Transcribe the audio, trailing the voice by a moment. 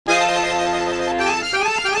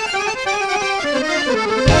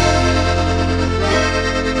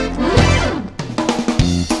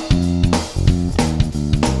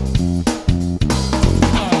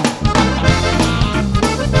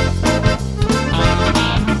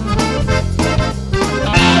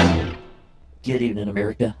Good evening,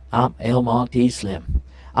 America. I'm Monty Slim.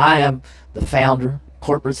 I am the founder,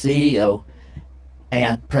 corporate CEO,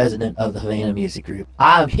 and president of the Havana Music Group.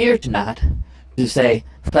 I'm here tonight to say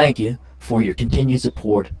thank you for your continued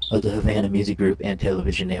support of the Havana Music Group and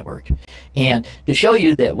television network, and to show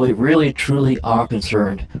you that we really truly are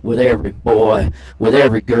concerned with every boy, with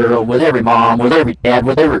every girl, with every mom, with every dad,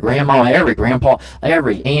 with every grandma, every grandpa,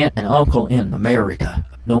 every aunt and uncle in America,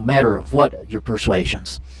 no matter what your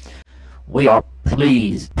persuasions. We are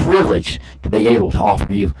privileged to be able to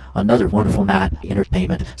offer you another wonderful night of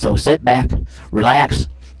entertainment. So sit back, relax,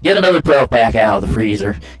 get another 12-pack out of the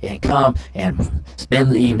freezer, and come and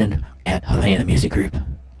spend the evening at Havana Music Group.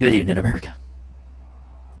 Good evening, America.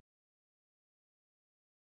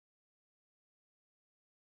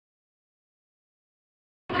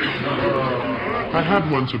 I had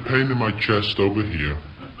once a pain in my chest over here.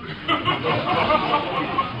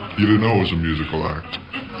 You didn't know it was a musical act.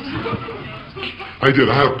 I did.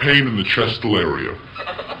 I had a pain in the chestal area.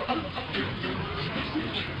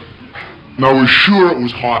 And I was sure it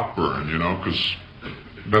was heartburn, you know, because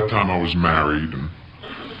at that time I was married and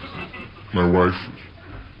my wife was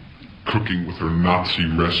cooking with her Nazi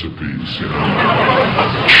recipes, you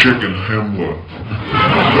know, chicken Himmler.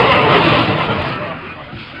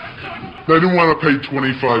 I didn't want to pay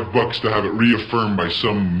 $25 to have it reaffirmed by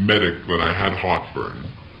some medic that I had heartburn.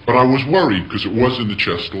 But I was worried because it was in the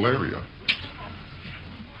chestal area.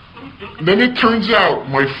 Then it turns out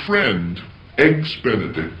my friend, Eggs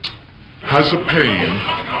Benedict, has a pain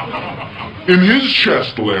in his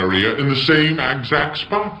chestal area in the same exact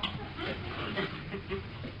spot.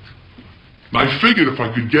 And I figured if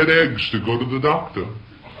I could get Eggs to go to the doctor,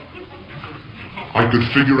 I could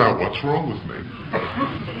figure out what's wrong with me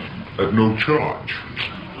at no charge.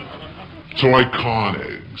 So I con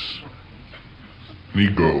Eggs. And he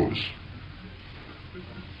goes.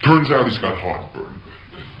 Turns out he's got heartburn.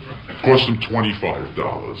 Cost him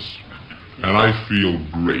 $25. And I feel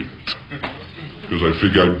great. Because I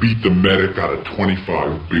figure I beat the medic out of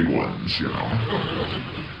 25 big ones, you know.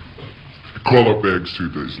 I call up Eggs 2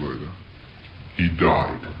 days later. He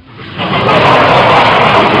died.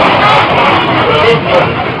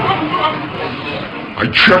 I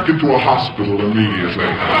check into a hospital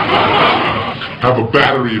immediately. Have a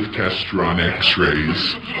battery of tests run,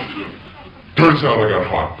 x-rays. Turns out I got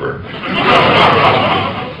heartburn.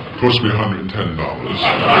 Cost me $110.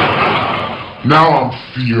 Now I'm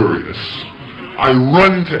furious. I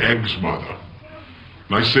run to Egg's mother.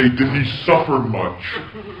 And I say, did he suffer much?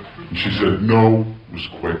 And she said, no, it was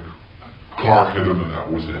quick. Car hit him and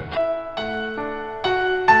that was it.